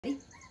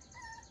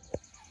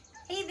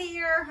Hey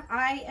there,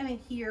 I am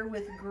here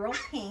with Girl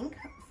Pink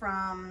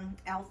from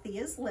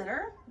Althena's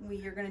litter.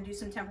 We are going to do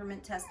some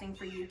temperament testing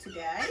for you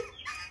today.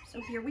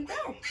 So here we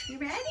go. You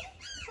ready?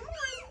 Come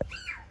on.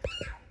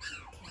 Okay.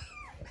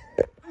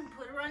 I'm gonna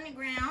put her on the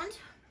ground.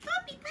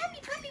 Puppy, puppy,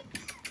 puppy.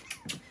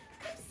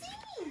 Come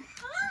see.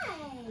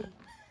 Hi.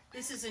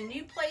 This is a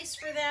new place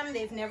for them.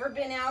 They've never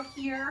been out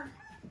here.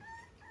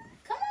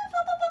 Come on,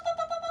 pup, pup, pup,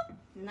 pup, pup, pup.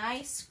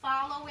 Nice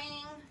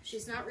following.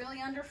 She's not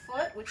really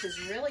underfoot, which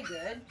is really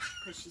good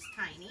because she's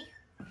tiny.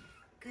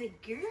 Good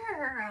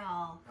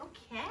girl.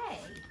 Okay.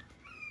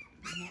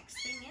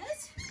 Next thing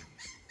is,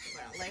 we're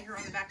going to lay her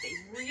on the back. They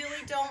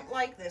really don't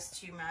like this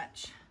too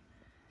much,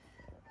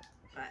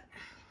 but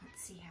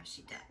let's see how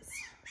she does.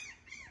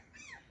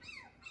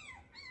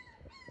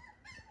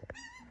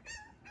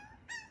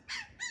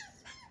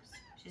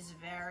 She's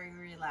very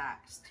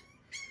relaxed.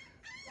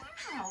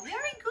 Wow,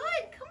 very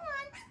good. Come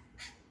on.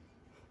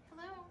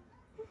 Hello.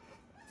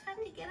 Time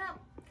to get up.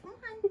 Come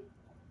on.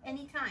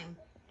 Anytime.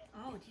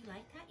 Oh, do you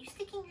like that? You're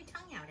sticking your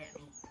tongue out at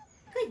me.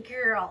 Good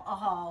girl.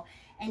 Oh,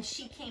 and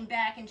she came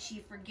back and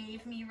she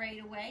forgave me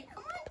right away.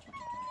 Come on.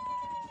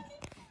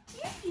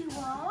 There you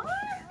are.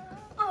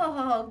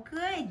 Oh,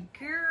 good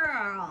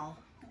girl.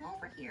 Come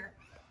over here.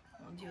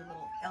 We'll do a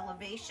little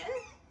elevation.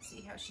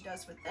 See how she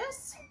does with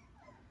this.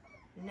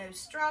 No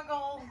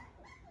struggle.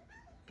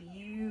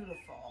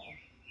 Beautiful.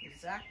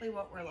 Exactly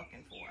what we're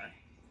looking for.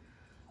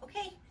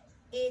 Okay,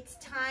 it's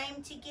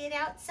time to get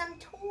out some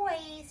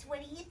toys. What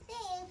do you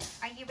think?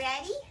 Are you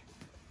ready?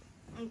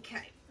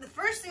 Okay, the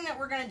first thing that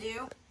we're going to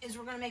do is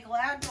we're going to make a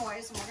loud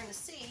noise, and we're going to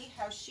see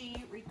how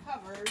she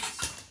recovers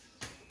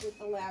with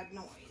the loud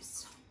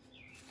noise.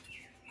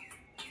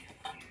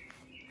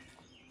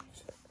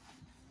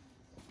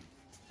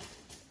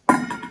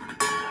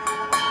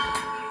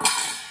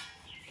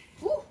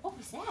 Ooh, what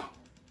was that?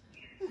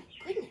 Oh my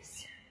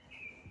goodness.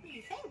 What do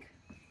you think?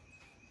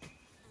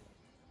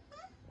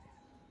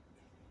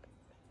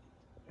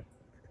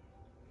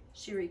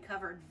 She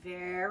recovered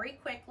very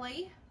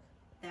quickly.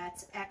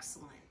 That's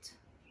excellent.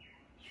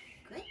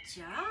 Good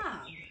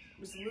job. It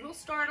was a little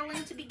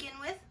startling to begin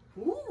with.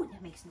 Ooh,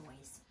 that makes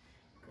noise.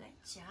 Good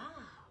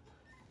job.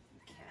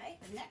 Okay,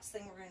 the next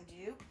thing we're going to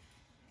do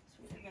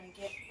is we're going to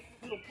get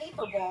a little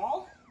paper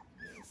ball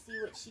and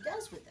see what she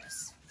does with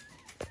this.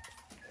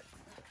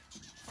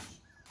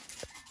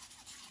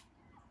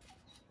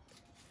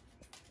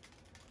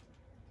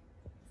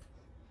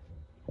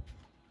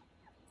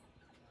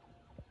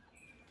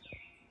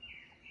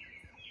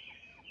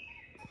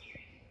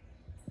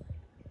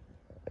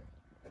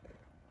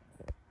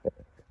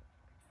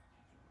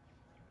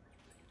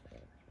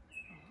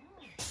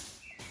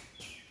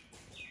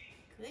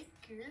 Good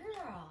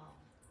girl.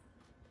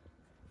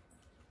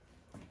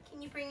 Can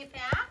you bring it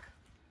back?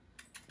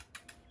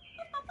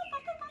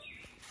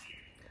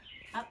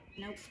 Up,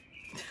 nope.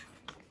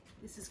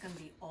 This is going to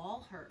be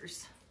all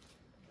hers.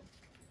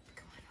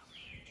 Come on over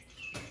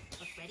here.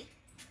 Look, ready?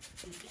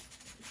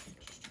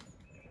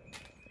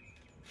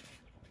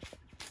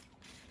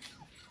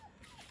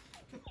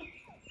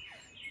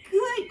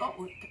 Good.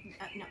 Oh,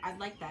 no, I'd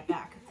like that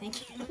back.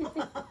 Thank you.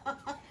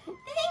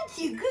 Thank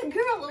you. Good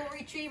girl, little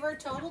retriever.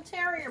 Total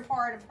terrier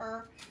part of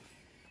her.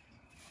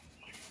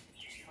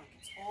 She's like,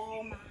 it's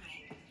all mine.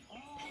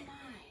 All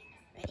mine.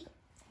 Ready?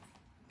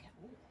 Okay.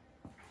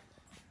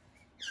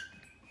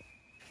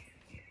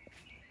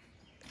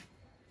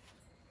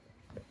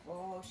 Ooh.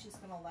 Oh, she's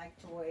going to like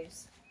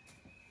toys.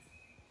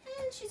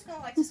 And she's going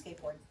to like to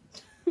skateboard.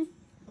 Come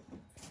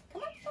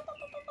on.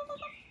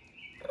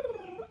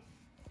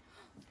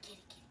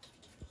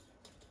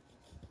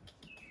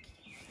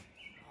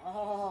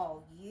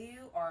 Oh,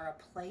 you are a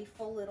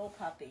playful little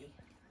puppy.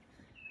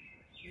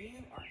 You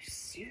are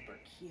super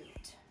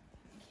cute.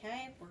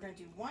 Okay, we're going to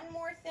do one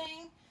more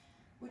thing,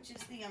 which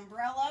is the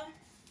umbrella.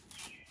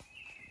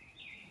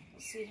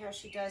 We'll see how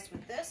she does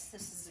with this.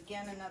 This is,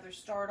 again, another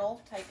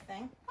startle type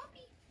thing.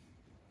 Puppy.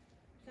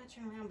 You gotta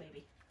turn around,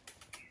 baby.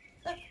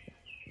 Look.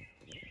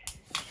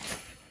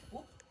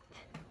 Whoop.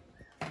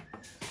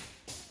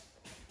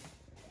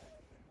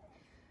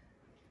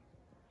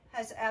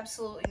 Has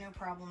absolutely no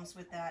problems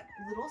with that.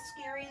 A little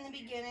scary in the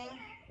beginning.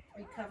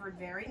 Recovered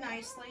very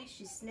nicely.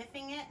 She's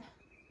sniffing it.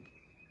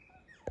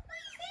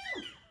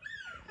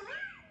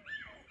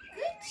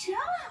 Good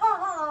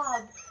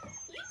job!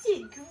 You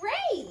did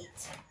great!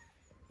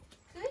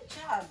 Good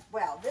job.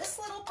 Well, this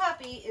little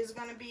puppy is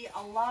going to be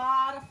a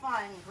lot of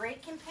fun.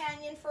 Great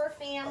companion for a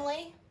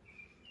family.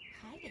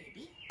 Hi,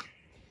 baby.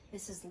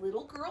 This is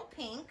little girl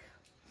Pink.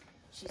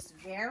 She's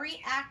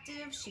very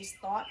active. She's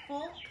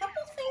thoughtful. A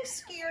couple things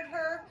scared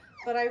her,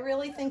 but I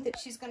really think that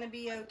she's going to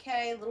be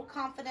okay. A little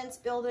confidence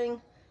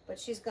building, but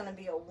she's going to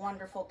be a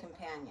wonderful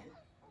companion.